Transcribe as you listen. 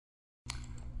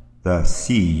The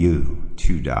CU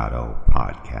 2.0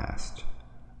 podcast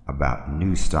about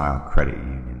new style credit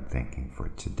union thinking for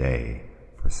today,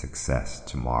 for success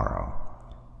tomorrow.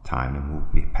 Time to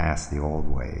move past the old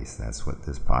ways. That's what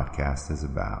this podcast is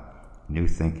about. New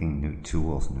thinking, new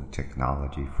tools, new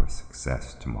technology for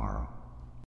success tomorrow.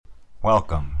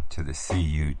 Welcome to the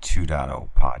CU 2.0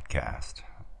 podcast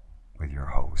with your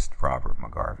host, Robert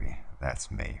McGarvey.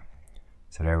 That's me.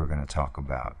 Today we're going to talk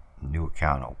about new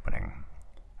account opening,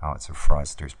 how it's a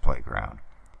fraudster's playground.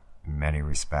 In many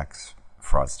respects,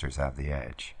 fraudsters have the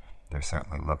edge. They're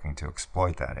certainly looking to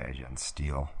exploit that edge and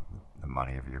steal the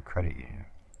money of your credit union.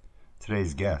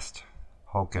 Today's guest,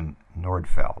 Hakan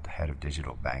Nordfjell, head of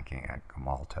digital banking at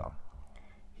Gemalto.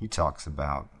 He talks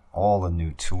about all the new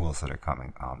tools that are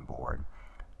coming on board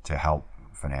to help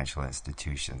financial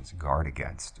institutions guard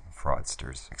against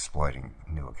fraudsters exploiting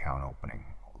new account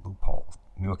opening loopholes.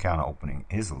 New account opening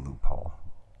is a loophole.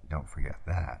 Don't forget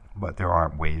that. But there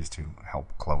are ways to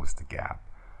help close the gap.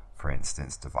 For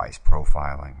instance, device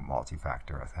profiling,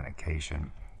 multi-factor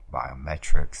authentication,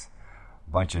 biometrics,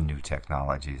 a bunch of new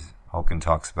technologies. Hakan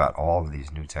talks about all of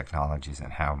these new technologies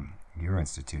and how your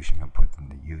institution can put them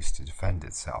to use to defend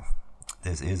itself.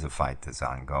 This is a fight that's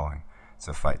ongoing. It's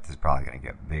a fight that's probably going to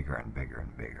get bigger and bigger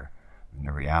and bigger. And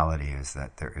the reality is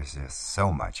that there is just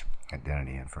so much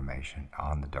identity information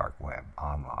on the dark web,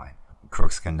 online.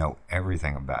 Crooks can know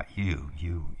everything about you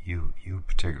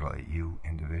particularly, you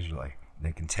individually.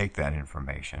 They can take that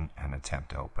information and attempt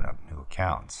to open up new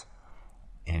accounts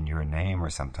in your name or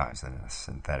sometimes in a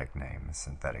synthetic name, a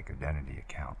synthetic identity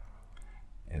account.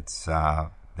 It's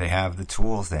they have the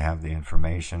tools, they have the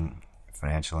information.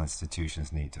 Financial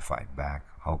institutions need to fight back.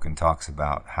 Hakan talks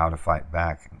about how to fight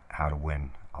back and how to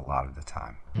win a lot of the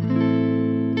time.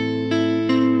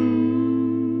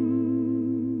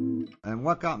 And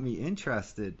what got me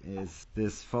interested is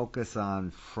this focus on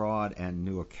fraud and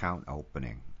new account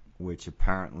opening, which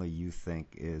apparently you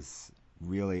think is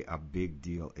really a big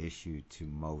deal issue to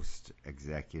most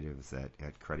executives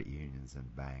at credit unions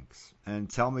and banks. And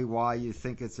tell me why you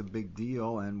think it's a big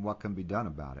deal and what can be done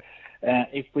about it.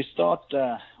 If we start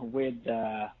with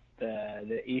the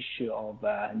issue of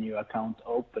new account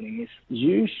opening, is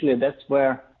usually that's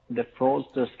where the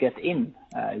fraudsters get in,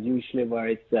 usually where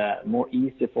it's more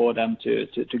easy for them to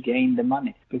gain the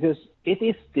money. Because it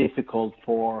is difficult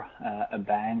for a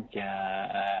bank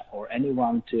or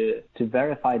anyone to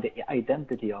verify the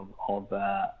identity of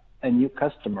a new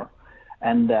customer.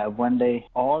 And when they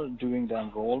are doing the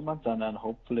enrollment, and then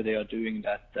hopefully they are doing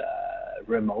that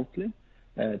remotely,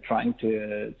 trying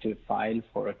to file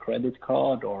for a credit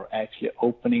card or actually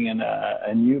opening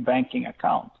a new banking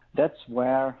account. That's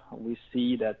where we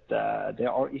see that there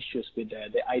are issues with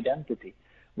the identity.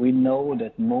 We know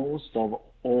that most of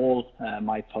all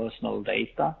my personal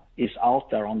data is out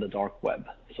there on the dark web.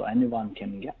 So anyone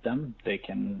can get them, they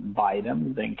can buy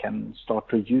them, they can start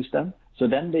to use them. So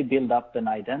then they build up an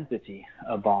identity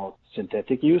about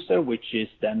synthetic user, which is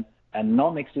then a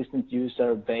non-existent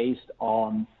user based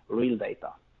on real data.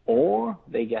 Or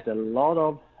they get a lot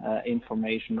of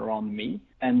information around me,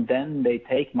 and then they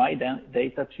take my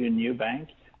data to a new bank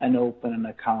and open an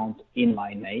account in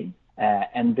my name.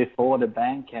 And before the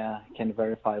bank can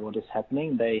verify what is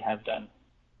happening, they have then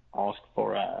asked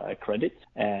for a credit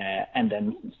and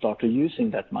then start using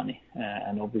that money.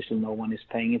 And obviously no one is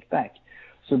paying it back.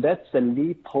 So that's the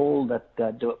loophole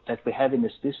that we have in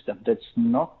the system. That's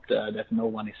not that no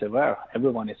one is aware.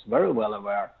 Everyone is very well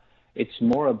aware. It's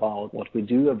more about what we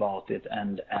do about it,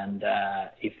 and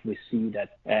if we see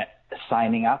that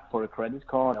signing up for a credit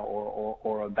card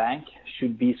or a bank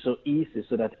should be so easy,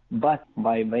 but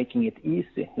by making it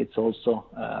easy, it's also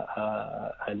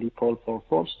a loophole for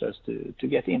fraudsters to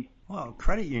get in. Well,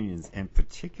 credit unions in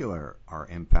particular are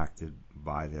impacted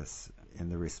by this in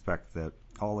the respect that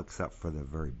all except for the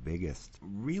very biggest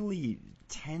really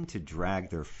tend to drag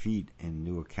their feet in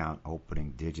new account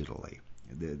opening digitally.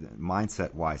 The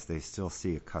mindset-wise, they still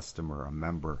see a customer, a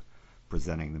member,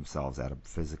 presenting themselves at a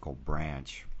physical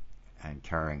branch and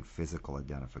carrying physical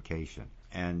identification.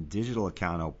 And digital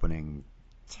account opening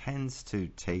tends to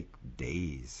take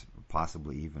days,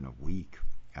 possibly even a week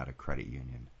at a credit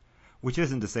union, which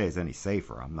isn't to say it's any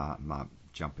safer. I'm not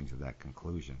jumping to that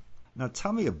conclusion. Now,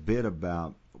 tell me a bit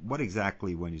about what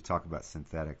exactly, when you talk about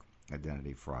synthetic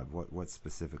identity fraud, what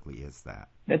specifically is that?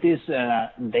 That is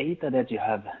data that you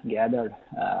have gathered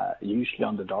usually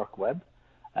on the dark web,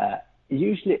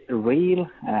 usually real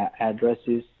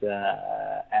addresses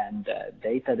and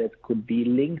data that could be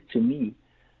linked to me.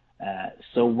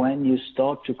 So when you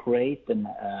start to create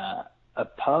a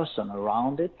person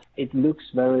around it, it looks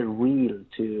very real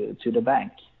to the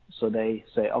bank. So they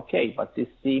say, okay, but this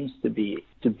seems to be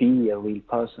a real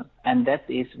person. And that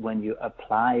is when you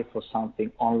apply for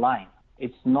something online.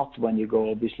 It's not when you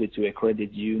go obviously to a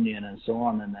credit union and so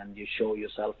on, and then you show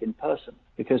yourself in person.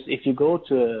 Because if you go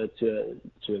to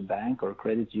a bank or a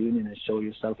credit union and show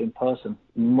yourself in person,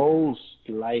 most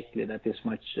likely that is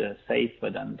much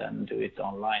safer than do it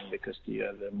online, because you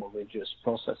have a more rigorous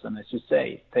process. And as you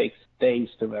say, it takes days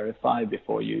to verify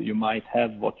before you might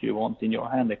have what you want in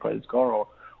your hand, a credit card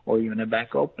or even a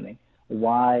bank opening.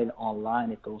 While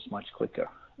online it goes much quicker.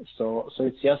 So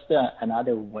it's just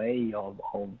another way of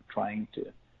trying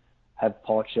to have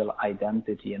partial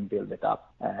identity and build it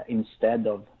up instead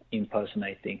of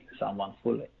impersonating someone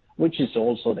fully, which is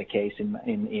also the case in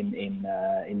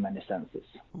many senses.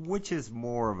 Which is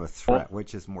more of a threat?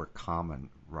 Which is more common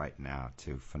right now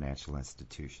to financial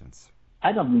institutions?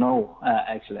 I don't know,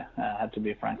 actually. I have to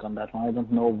be frank on that one. I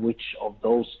don't know which of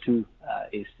those two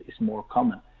is more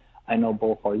common. I know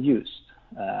both are used.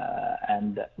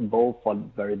 And both are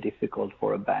very difficult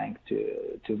for a bank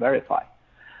to verify,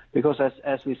 because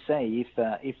as we say,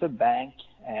 if a bank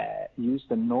used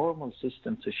the normal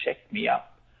system to check me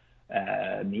up,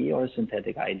 me or a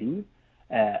synthetic ID,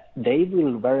 they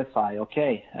will verify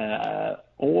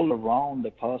all around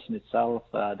the person itself,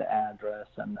 the address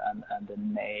and the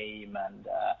name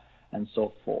and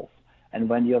so forth. And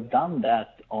when you have done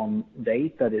that on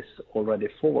data that is already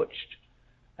forged,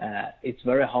 it's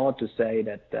very hard to say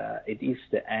that it is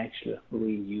the actual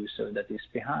real user that is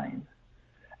behind.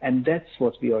 And that's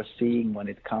what we are seeing when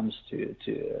it comes to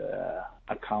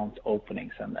account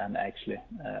openings and actually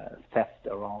theft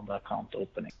around account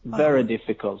opening. Very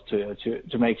difficult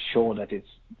to make sure that it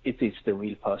is the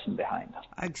real person behind.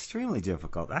 Extremely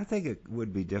difficult. I think it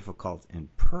would be difficult in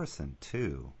person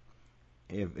too.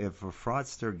 If a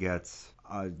fraudster gets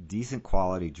a decent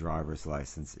quality driver's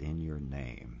license in your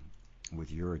name, with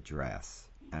your address,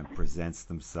 and presents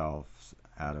themselves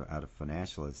at a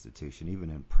financial institution, even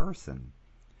in person,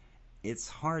 it's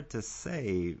hard to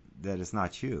say that it's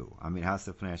not you. I mean, how's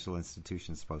the financial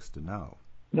institution supposed to know?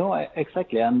 No,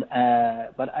 exactly. And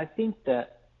but I think the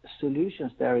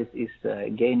solutions there is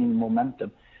gaining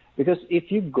momentum, because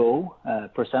if you go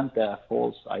present a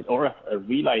false ID or a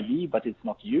real ID, but it's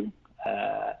not you,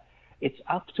 it's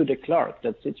up to the clerk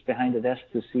that sits behind the desk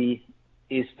to see,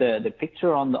 is the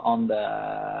picture on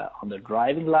the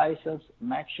driving license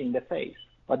matching the face.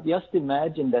 But just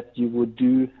imagine that you would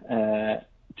do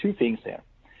two things there.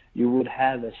 You would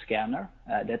have a scanner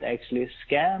that actually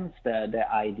scans the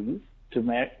ID to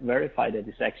verify that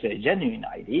it's actually a genuine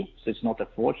ID. So it's not a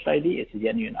forged ID, it's a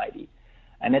genuine ID.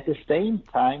 And at the same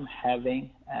time having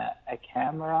a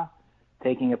camera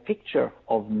taking a picture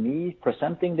of me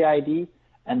presenting the ID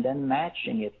and then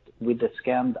matching it with the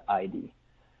scanned ID.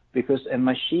 Because a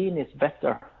machine is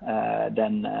better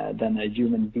than a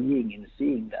human being in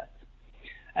seeing that.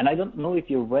 And I don't know if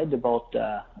you read about,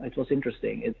 it was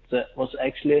interesting, it was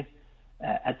actually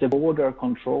at the border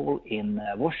control in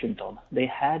Washington. They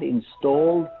had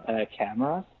installed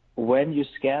cameras. When you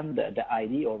scan the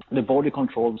ID, or the border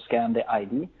control scanned the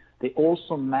ID, they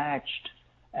also matched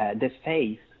the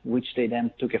face, which they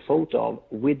then took a photo of,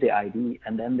 with the ID,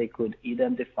 and then they could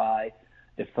identify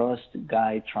the first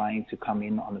guy trying to come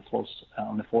in on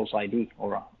a false ID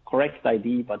or a correct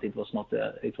ID, but it was not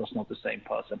the same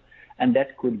person, and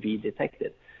that could be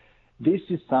detected. This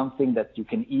is something that you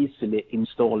can easily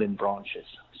install in branches.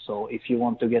 So if you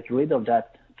want to get rid of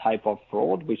that type of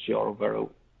fraud, which you are very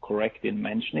correct in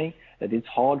mentioning, that it's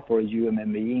hard for a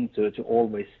human being to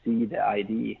always see the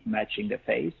ID matching the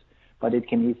face, but it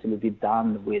can easily be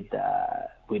done with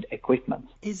equipment.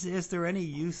 Is there any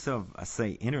use of,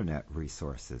 say, internet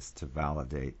resources to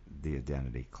validate the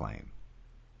identity claim?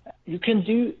 You can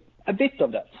do a bit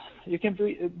of that. You can do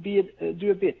a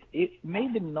bit. It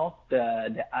maybe not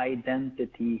the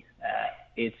identity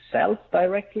itself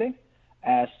directly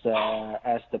as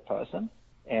the person.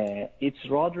 It's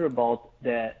rather about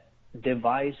the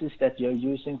devices that you're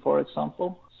using, for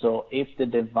example. So if the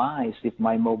device, if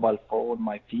my mobile phone,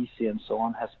 my PC, and so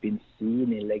on, has been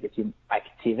seen in legitimate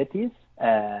activities,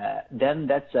 then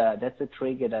that's a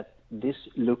trigger that this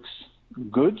looks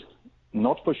good.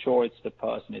 Not for sure it's the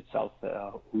person itself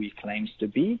who he claims to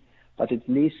be, but at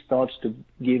least starts to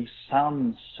give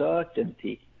some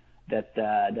certainty that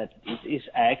it is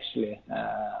actually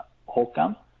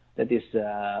Hakan that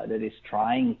is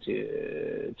trying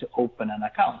to open an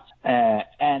account,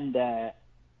 and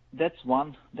that's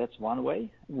one way.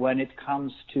 When it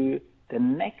comes to the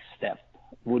next step,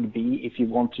 would be if you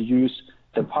want to use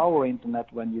the power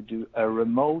internet when you do a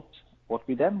remote, what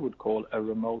we then would call a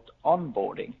remote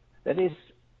onboarding. That is,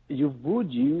 you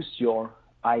would use your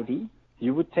ID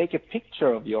you would take a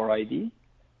picture of your ID,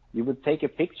 you would take a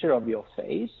picture of your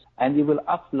face, and you will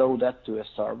upload that to a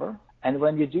server. And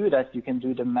when you do that, you can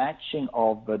do the matching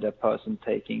of the person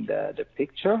taking the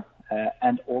picture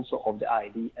and also of the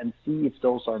ID, and see if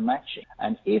those are matching.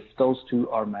 And if those two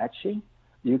are matching,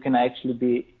 you can actually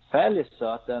be fairly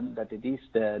certain that it is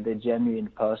the genuine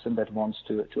person that wants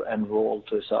to enroll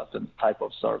to a certain type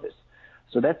of service.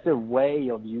 So that's a way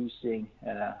of using,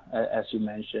 as you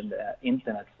mentioned,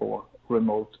 internet for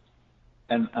remote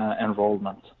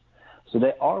enrollment. So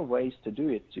there are ways to do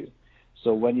it too.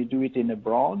 So when you do it in a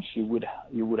branch, you would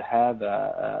have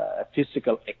a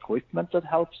physical equipment that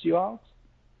helps you out.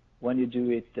 When you do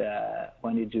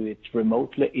it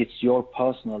remotely, it's your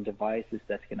personal devices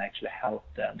that can actually help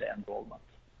the enrollment.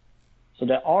 So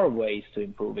there are ways to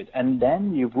improve it, and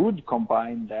then you would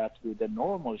combine that with the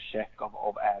normal check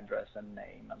of address and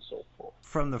name and so forth.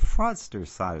 From the fraudster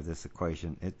side of this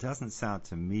equation, it doesn't sound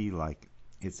to me like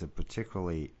it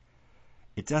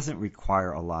doesn't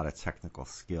require a lot of technical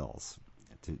skills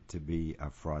to be a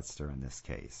fraudster in this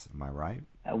case. Am I right?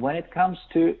 When it comes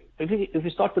to, if we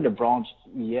start with the branch,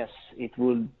 yes,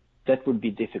 that would be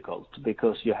difficult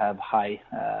because you have high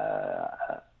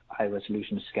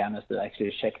resolution scanners that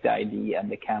actually check the ID and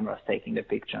the cameras taking the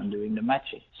picture and doing the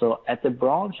matching. So at the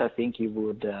branch, I think you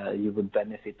would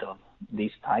benefit of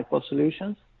these type of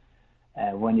solutions.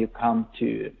 When you come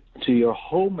to your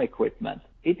home equipment,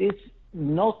 it is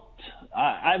not.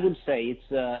 I would say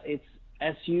it's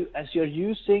as you're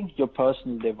using your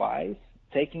personal device,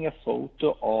 taking a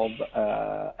photo of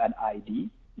an ID.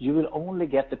 You will only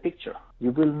get the picture.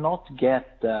 You will not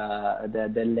get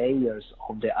the layers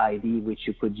of the ID which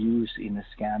you could use in a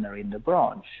scanner in the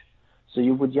branch. So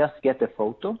you would just get a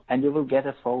photo, and you will get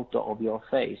a photo of your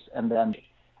face, and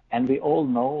we all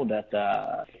know that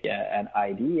an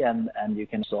ID and you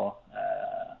can also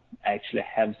actually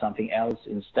have something else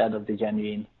instead of the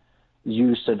genuine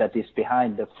user that is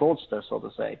behind the fraudster, so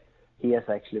to say. He has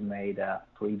actually made a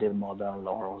 3D model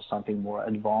or something more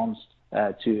advanced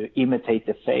to imitate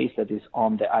the face that is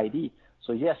on the ID.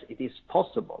 So yes, it is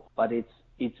possible, but it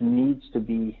needs to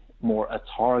be more a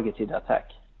targeted attack.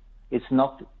 It's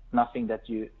nothing that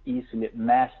you easily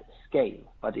mass scale.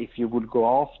 But if you would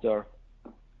go after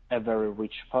a very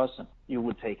rich person, you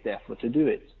would take the effort to do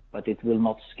it, but it will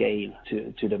not scale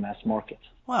to the mass market.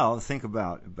 Well, think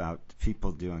about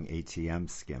people doing ATM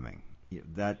skimming.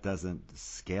 That doesn't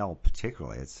scale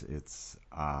particularly. It's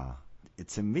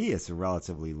to me, it's a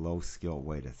relatively low skill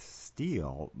way to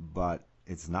steal, but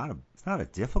it's not a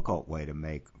difficult way to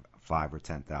make $5,000 or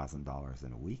 $10,000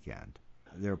 in a weekend.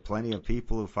 There are plenty of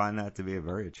people who find that to be a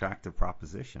very attractive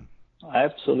proposition.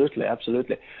 Absolutely.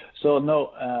 So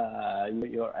no,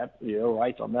 you're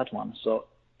right on that one. So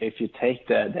if you take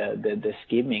the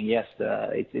skimming, yes,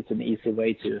 it's an easy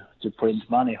way to print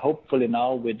money. Hopefully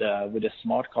now with the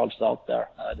smart cards out there,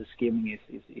 the skimming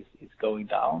is going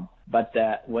down. But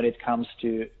when it comes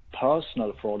to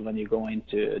personal fraud, when you go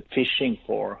into phishing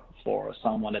for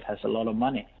someone that has a lot of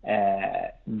money,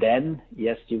 then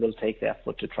yes, you will take the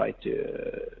effort to try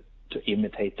to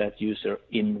imitate that user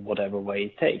in whatever way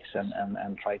it takes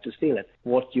and try to steal it.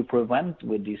 What you prevent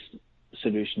with this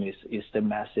solution is the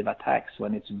massive attacks,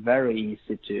 when it's very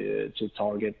easy to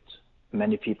target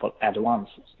many people at once.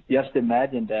 Just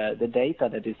imagine the data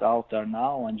that is out there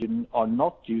now, and you are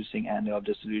not using any of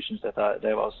the solutions that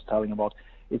I was telling about.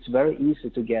 It's very easy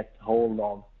to get hold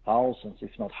of thousands,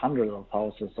 if not hundreds of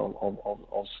thousands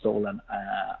of stolen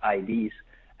IDs,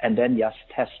 and then just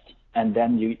test. And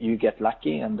then you get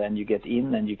lucky, and then you get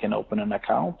in and you can open an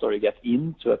account, or you get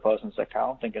into a person's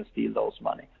account and can steal those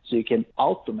money. So you can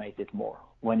automate it more.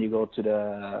 When you go to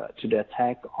the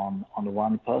attack on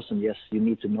one person, yes, you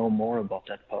need to know more about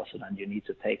that person, and you need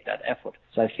to take that effort.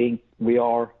 So I think we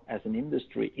are, as an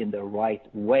industry, in the right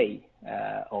way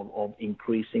of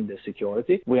increasing the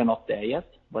security. We are not there yet,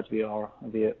 but we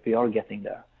are getting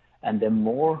there. And the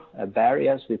more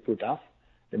barriers we put up,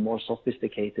 the more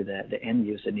sophisticated the end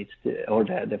user needs to, or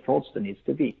the fraudster needs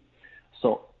to be.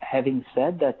 So having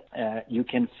said that, you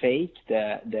can fake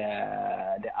the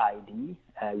ID.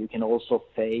 You can also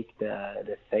fake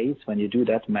the face when you do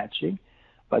that matching.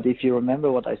 But if you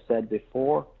remember what I said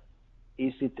before,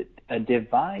 is it a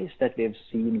device that we've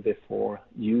seen before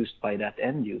used by that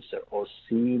end user, or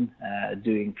seen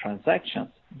doing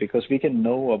transactions? Because we can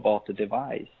know about the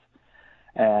device.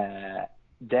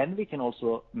 Then we can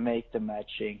also make the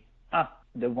matching.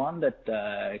 The one that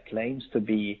claims to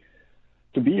be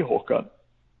Hakan,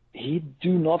 he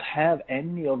do not have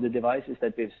any of the devices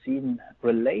that we've seen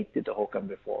related to Hakan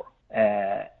before.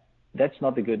 That's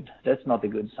not a good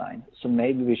sign. So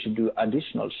maybe we should do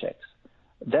additional checks.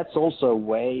 that's also a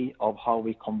way of how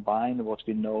we combine what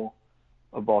we know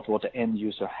about what the end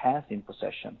user has in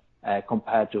possession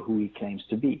compared to who he claims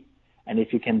to be. And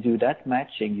if you can do that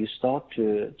matching, you start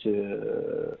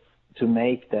to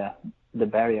make the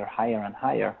barrier higher and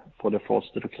higher for the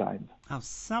fraudster to climb. Now,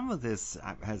 some of this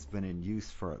has been in use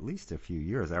for at least a few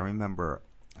years. I remember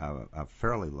a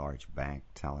fairly large bank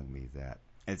telling me that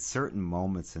at certain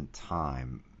moments in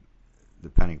time,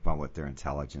 depending upon what their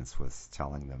intelligence was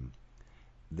telling them,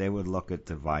 they would look at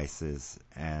devices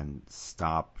and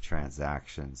stop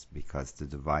transactions because the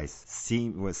device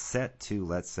was set to,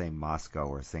 let's say, Moscow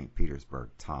or St. Petersburg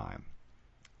time.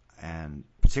 And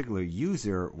a particular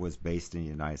user was based in the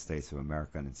United States of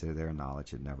America and to their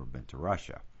knowledge had never been to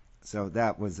Russia. So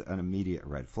that was an immediate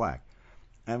red flag.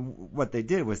 And what they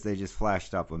did was they just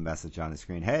flashed up a message on the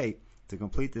screen, hey, to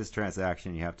complete this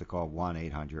transaction, you have to call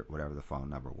 1-800, whatever the phone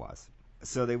number was.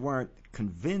 So they weren't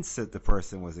convinced that the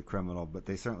person was a criminal, but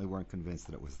they certainly weren't convinced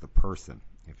that it was the person,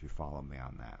 if you follow me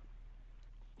on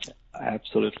that.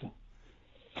 Absolutely.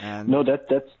 And no, that's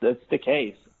the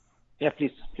case. Yeah,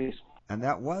 please. And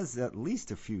that was at least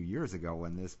a few years ago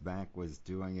when this bank was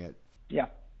doing it. Yeah,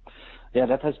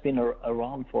 that has been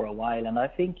around for a while. And I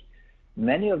think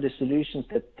many of the solutions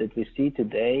that we see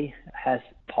today has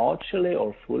partially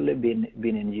or fully been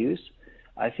in use.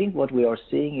 I think what we are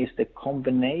seeing is the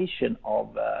combination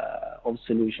of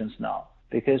solutions now.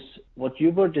 Because what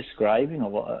you were describing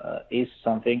is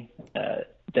something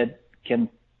that can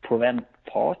prevent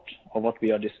part of what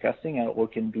we are discussing or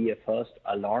can be a first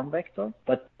alarm vector.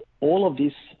 But all of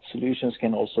these solutions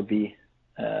can also be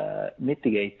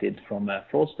mitigated from a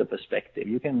fraudster perspective.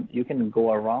 You can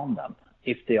go around them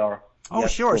if they are. Oh,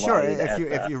 sure.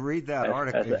 If you read that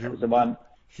article,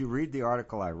 if you read the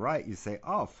article I write, you say,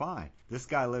 "Oh, fine. This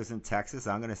guy lives in Texas.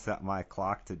 I'm going to set my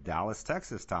clock to Dallas,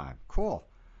 Texas time. Cool.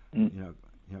 You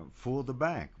know, fool the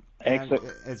bank." And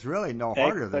it's really no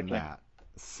harder than that.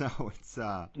 So it's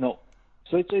no.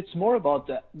 So it's more about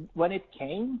when it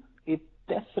came, it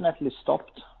definitely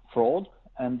stopped fraud,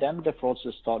 and then the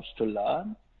fraudster starts to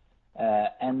learn,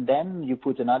 and then you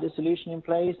put another solution in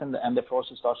place, and the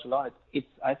fraudster starts to learn it.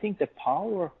 I think the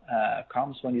power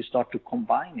comes when you start to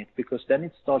combine it, because then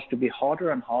it starts to be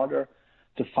harder and harder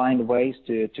to find ways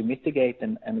to mitigate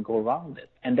and go around it.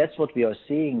 And that's what we are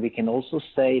seeing. We can also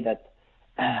say that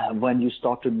when you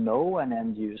start to know an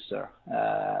end user,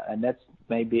 and that's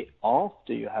maybe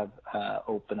after you have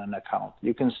opened an account,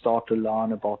 you can start to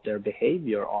learn about their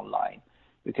behavior online.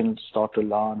 You can start to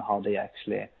learn how they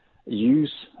actually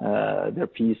use their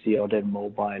PC or their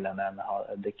mobile, and then how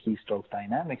the keystroke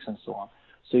dynamics and so on.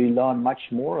 So you learn much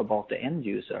more about the end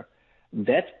user.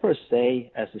 That per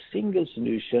se, as a single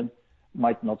solution,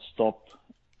 might not stop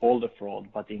all the fraud,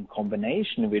 but in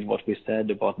combination with what we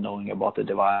said about knowing about the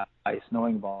device,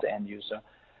 knowing about the end user,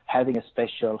 having a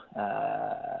special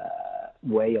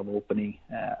way of opening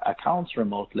accounts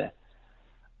remotely,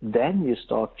 then you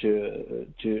start to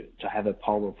have a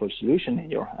powerful solution in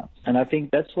your hands. And I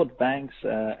think that's what banks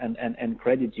and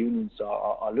credit unions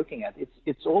are looking at.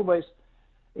 It's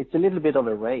a little bit of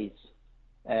a race.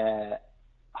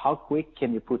 How quick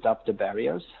can you put up the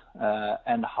barriers,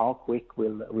 and how quick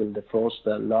will the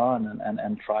fraudster learn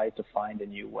and try to find a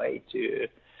new way to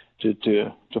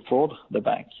fraud the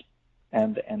bank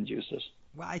and the end users?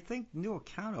 Well, I think new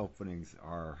account openings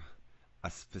are a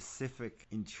specific,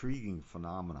 intriguing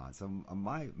phenomenon. So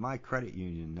my credit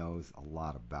union knows a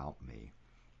lot about me.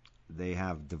 They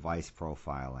have device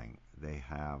profiling. They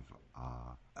have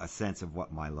a sense of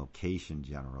what my location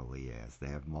generally is. They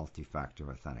have multi-factor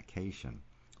authentication.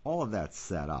 All of that's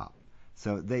set up.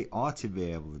 So they ought to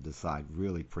be able to decide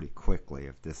really pretty quickly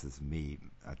if this is me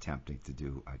attempting to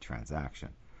do a transaction.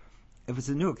 If it's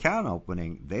a new account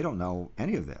opening, they don't know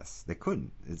any of this. They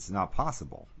couldn't. It's not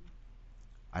possible.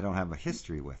 I don't have a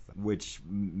history with them, which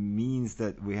means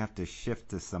that we have to shift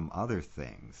to some other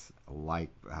things, like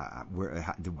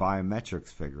do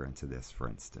biometrics figure into this, for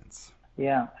instance?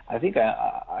 Yeah, I think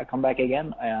I come back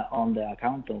again on the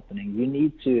account opening. You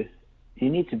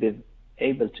need to be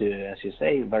able to, as you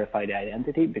say, verify the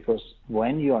identity, because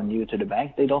when you are new to the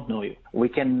bank, they don't know you. We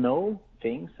can know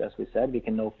things, as we said, we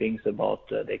can know things about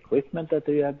the equipment that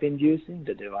you have been using,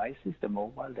 the devices, the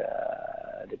mobile,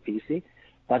 the PC.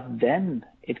 But then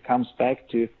it comes back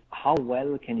to how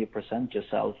well can you present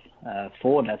yourself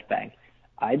for that bank,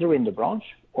 either in the branch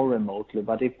or remotely.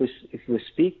 But if we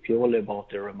speak purely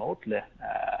about the remotely,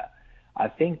 I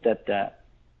think that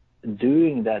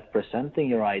doing that, presenting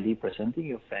your ID, presenting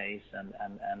your face, and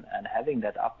having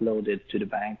that uploaded to the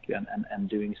bank and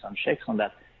doing some checks on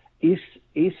that is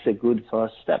a good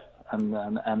first step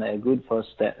and a good first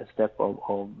step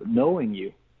of knowing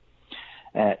you.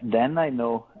 Then I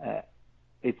know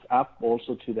it's up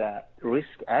also to the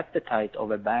risk appetite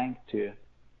of a bank to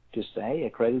say, a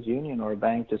credit union or a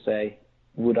bank to say,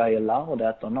 would I allow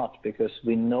that or not? Because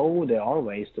we know there are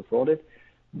ways to fraud it,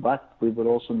 but we will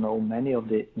also know many of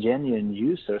the genuine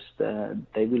users,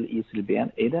 they will easily be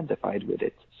identified with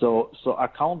it. So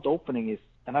account opening is,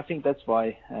 and I think that's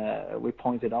why we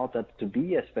pointed out that to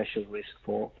be a special risk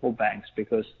for banks,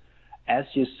 because as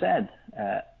you said,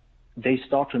 they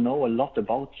start to know a lot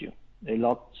about you. They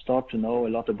start to know a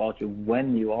lot about you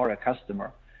when you are a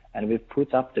customer. And we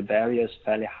put up the barriers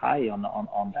fairly high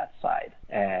on that side.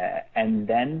 And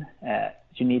then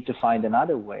you need to find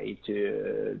another way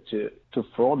to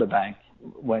fraud the bank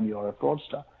when you're a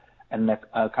fraudster. And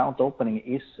account opening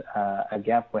is a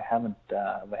gap we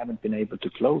haven't been able to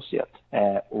close yet.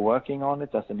 Working on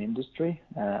it as an industry,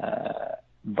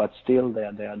 but still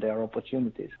there are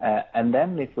opportunities. And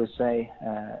then if we say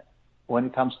when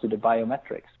it comes to the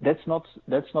biometrics, that's not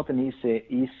an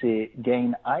easy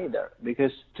gain either,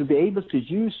 because to be able to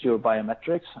use your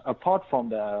biometrics, apart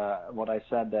from what I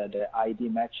said, the ID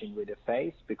matching with the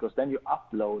face, because then you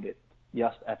upload it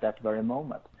just at that very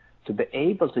moment. To be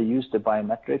able to use the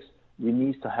biometrics, you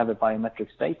need to have a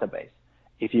biometrics database.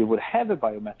 If you would have a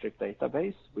biometric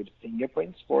database with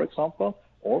fingerprints, for example,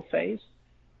 or face,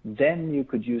 then you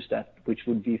could use that, which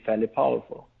would be fairly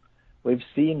powerful. We've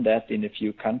seen that in a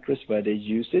few countries where they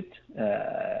use it,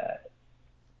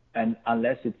 and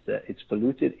unless it's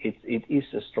polluted, it is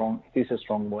a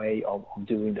strong way of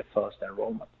doing the first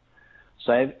enrollment.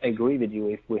 So I agree with you.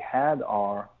 If we had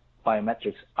our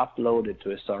biometrics uploaded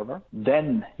to a server,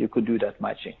 then you could do that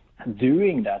matching.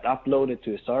 Doing that, uploaded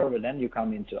to a server, then you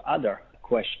come into other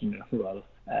questionable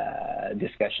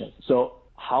discussions. So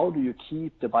how do you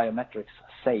keep the biometrics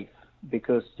safe?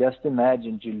 Because just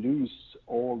imagine you lose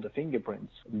all the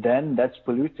fingerprints, then that's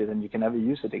polluted and you can never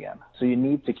use it again. So you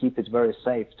need to keep it very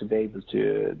safe to be able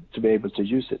to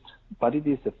use it. But it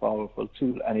is a powerful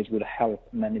tool, and it would help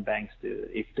many banks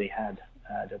if they had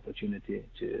the opportunity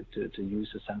to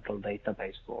use a central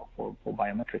database for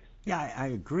biometrics. Yeah, I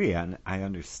agree, and I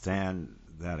understand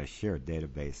that a shared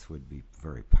database would be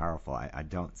very powerful. I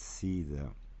don't see the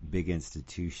big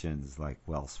institutions like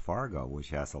Wells Fargo, which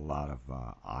has a lot of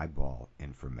eyeball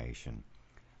information.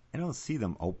 I don't see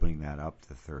them opening that up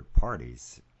to third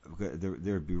parties.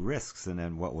 There'd be risks, and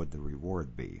then what would the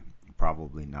reward be?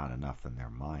 Probably not enough in their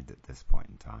mind at this point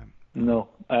in time. No,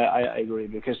 I agree,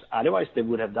 because otherwise they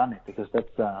would have done it, because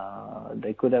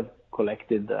they could have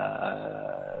collected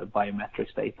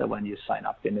biometrics data when you sign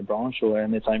up in a branch or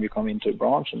anytime you come into a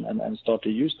branch and start to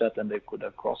use that, and they could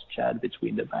have cross-chat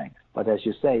between the banks. But as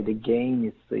you say, the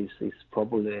gain is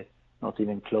probably not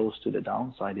even close to the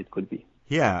downside it could be.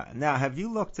 Yeah. Now, have you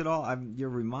looked at all? You're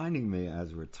reminding me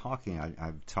as we're talking.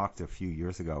 I've talked a few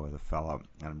years ago with a fellow,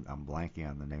 and I'm blanking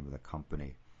on the name of the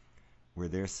company, where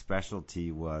their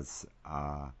specialty was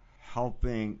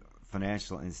helping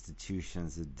financial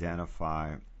institutions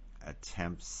identify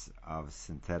attempts of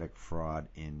synthetic fraud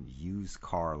in used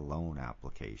car loan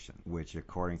application, which,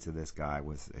 according to this guy,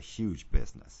 was a huge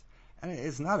business. And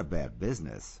it's not a bad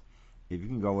business. If you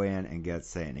can go in and get,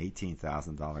 say, an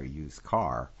 $18,000 used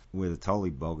car with a totally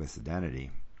bogus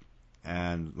identity,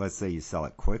 and let's say you sell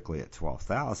it quickly at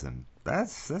 $12,000,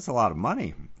 that's a lot of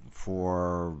money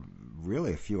for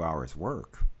really a few hours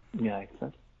work. Yeah,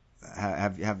 exactly.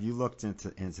 Have you looked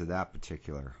into that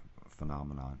particular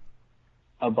phenomenon?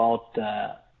 About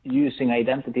using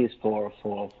identities for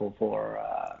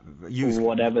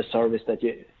whatever service that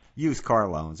you use car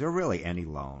loans, or really any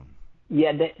loan.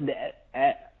 Yeah,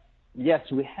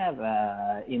 yes, we have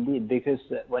indeed, because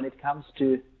when it comes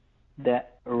to the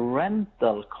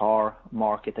rental car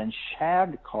market and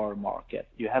shared car market,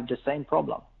 you have the same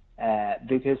problem,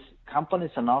 because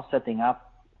companies are now setting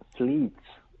up fleets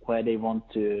where they want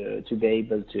to be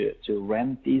able to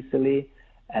rent easily,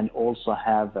 and also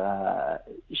have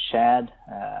shared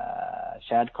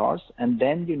cars, and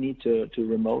then you need to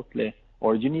remotely,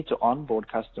 or you need to onboard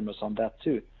customers on that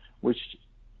too, which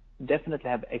definitely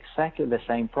have exactly the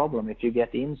same problem. If you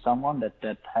get in someone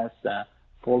that has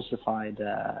falsified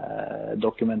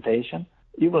documentation,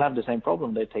 you will have the same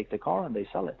problem. They take the car and they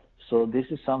sell it. So this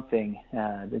is something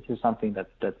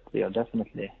that we are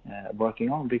definitely working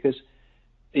on, because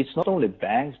it's not only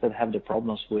banks that have the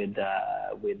problems with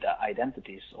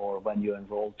identities or when you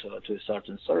enroll to a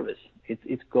certain service.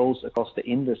 It goes across the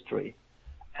industry,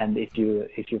 and if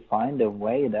you find a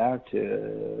way there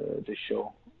to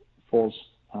show false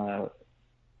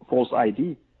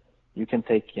ID, you can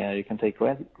take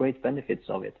great benefits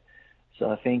of it. So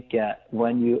I think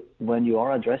when you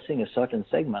are addressing a certain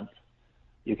segment,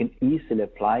 you can easily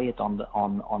apply it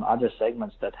on other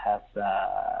segments that has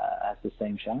the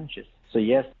same challenges. So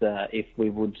yes, if we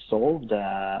would solve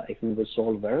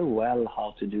very well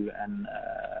how to do an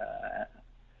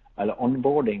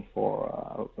onboarding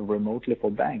for remotely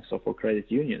for banks or for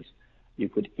credit unions, you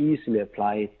could easily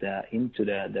apply it into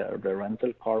the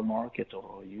rental car market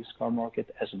or used car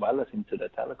market, as well as into the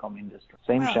telecom industry.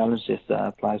 Same challenges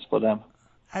applies for them.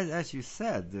 As you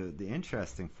said, the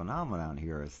interesting phenomenon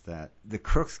here is that the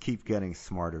crooks keep getting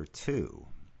smarter too.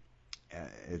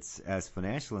 It's as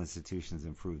financial institutions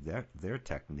improve their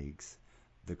techniques,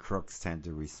 the crooks tend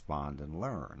to respond and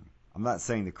learn. I'm not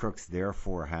saying the crooks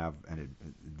therefore have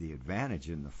the advantage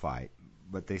in the fight,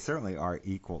 but they certainly are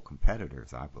equal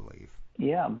competitors, I believe.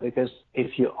 Yeah, because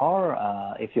if you are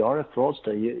a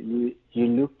fraudster, you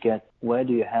look at where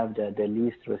do you have the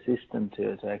least resistance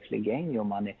to actually gain your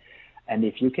money, and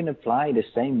if you can apply the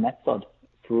same method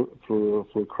through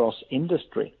cross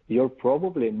industry, you're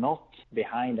probably not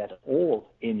behind at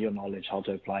all in your knowledge how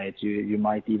to apply it. You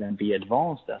might even be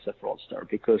advanced as a fraudster,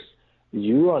 because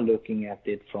you are looking at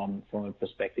it from a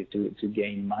perspective to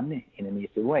gain money in an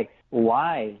easy way,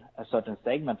 while a certain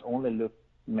segment only look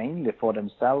mainly for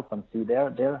themselves and see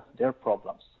their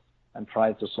problems and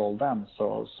try to solve them.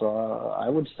 So I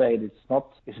would say it's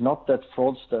not that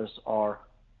fraudsters are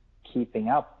keeping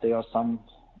up; they are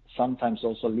sometimes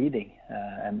also leading,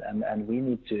 and we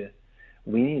need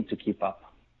to keep up.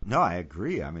 No, I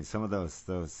agree. I mean, some of those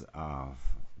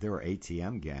there were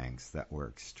ATM gangs that were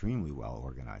extremely well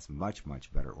organized, much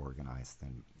better organized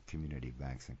than community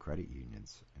banks and credit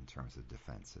unions in terms of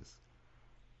defenses.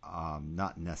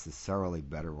 Not necessarily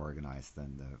better organized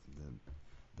than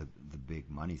the big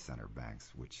money center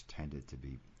banks, which tended to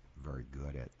be very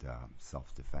good at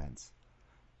self-defense.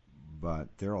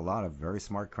 But there are a lot of very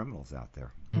smart criminals out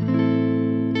there.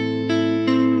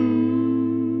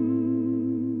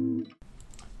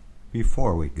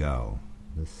 Before we go,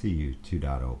 the CU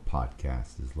 2.0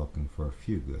 podcast is looking for a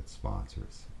few good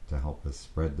sponsors to help us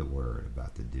spread the word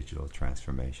about the digital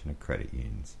transformation of credit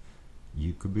unions.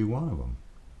 You could be one of them.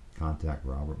 Contact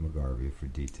Robert McGarvey for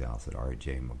details at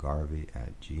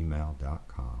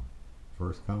rjmcgarvey@gmail.com.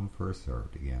 First come, first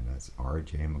served. Again, that's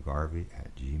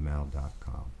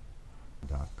rjmcgarvey@gmail.com.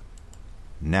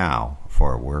 Now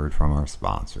for a word from our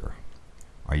sponsor.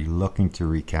 Are you looking to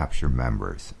recapture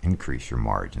members, increase your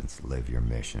margins, live your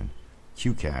mission?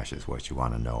 QCash is what you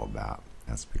want to know about.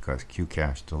 That's because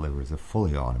QCash delivers a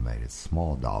fully automated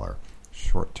small dollar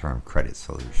short-term credit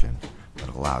solution that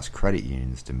allows credit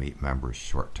unions to meet members'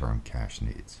 short-term cash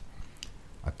needs.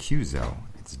 Accuso,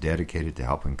 it's dedicated to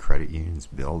helping credit unions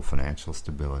build financial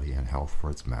stability and health for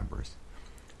its members.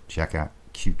 Check out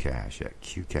QCash at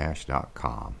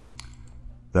qcash.com.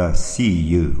 The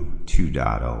CU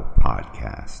 2.0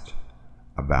 podcast,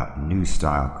 about new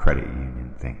style credit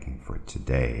union thinking for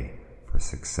today, for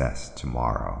success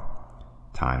tomorrow.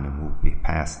 Time to move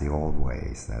past the old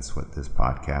ways. That's what this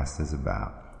podcast is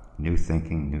about. New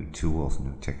thinking, new tools,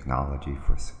 new technology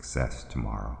for success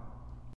tomorrow.